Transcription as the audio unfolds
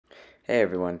Hey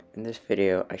everyone, in this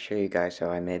video I show you guys how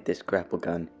I made this grapple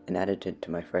gun and added it to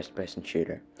my first person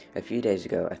shooter. A few days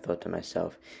ago I thought to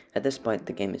myself, at this point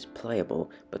the game is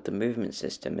playable, but the movement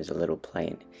system is a little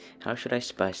plain. How should I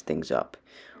spice things up?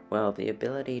 Well, the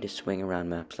ability to swing around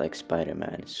maps like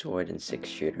Spider-Man, sword and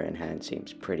 6-shooter in hand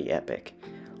seems pretty epic.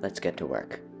 Let's get to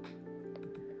work.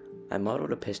 I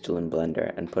modeled a pistol in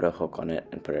Blender and put a hook on it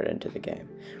and put it into the game.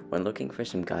 When looking for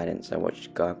some guidance, I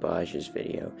watched GRAPPLER's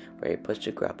video where he puts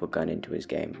a grapple gun into his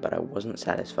game, but I wasn't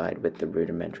satisfied with the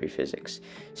rudimentary physics.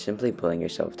 Simply pulling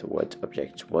yourself towards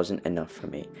objects wasn't enough for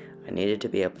me. I needed to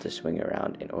be able to swing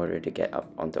around in order to get up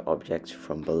onto objects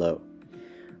from below.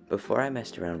 Before I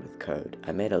messed around with code,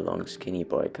 I made a long skinny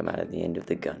boy come out of the end of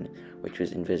the gun, which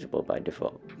was invisible by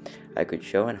default. I could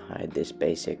show and hide this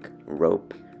basic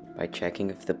rope by checking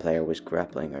if the player was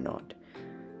grappling or not.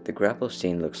 The grapple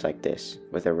scene looks like this,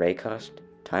 with a raycast,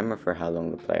 timer for how long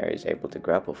the player is able to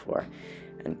grapple for,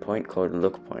 and point called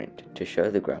look point to show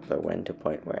the grappler when to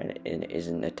point where it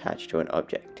isn't attached to an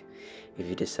object. If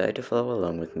you decide to follow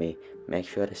along with me, make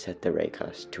sure to set the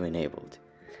raycast to enabled.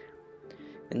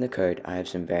 In the code, I have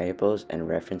some variables and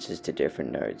references to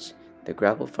different nodes. The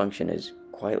grapple function is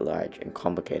quite large and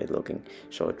complicated looking,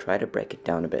 so I'll try to break it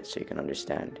down a bit so you can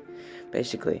understand.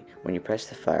 Basically, when you press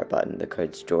the fire button, the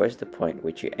code stores the point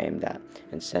which you aimed at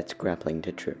and sets grappling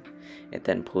to true. It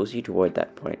then pulls you toward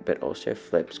that point, but also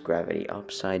flips gravity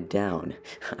upside down.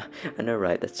 I know,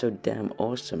 right? That's so damn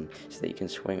awesome, so that you can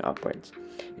swing upwards.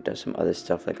 It does some other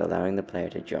stuff like allowing the player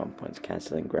to jump once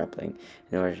cancelling grappling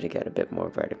in order to get a bit more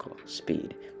vertical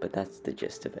speed, but that's the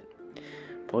gist of it.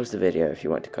 Pause the video if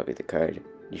you want to copy the code.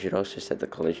 You should also set the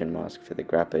collision mask for the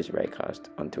grappler's raycast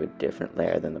onto a different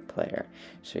layer than the player,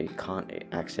 so you can't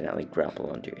accidentally grapple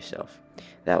onto yourself.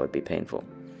 That would be painful.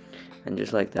 And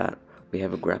just like that, we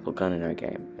have a grapple gun in our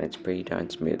game, and it's pretty darn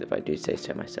smooth if I do say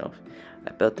so myself.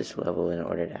 I built this level in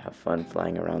order to have fun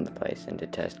flying around the place and to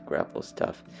test grapple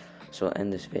stuff, so I'll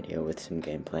end this video with some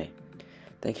gameplay.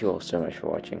 Thank you all so much for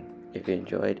watching. If you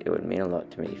enjoyed, it would mean a lot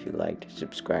to me if you liked,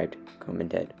 subscribed,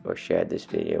 commented, or shared this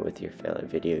video with your fellow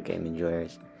video game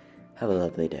enjoyers. Have a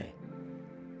lovely day.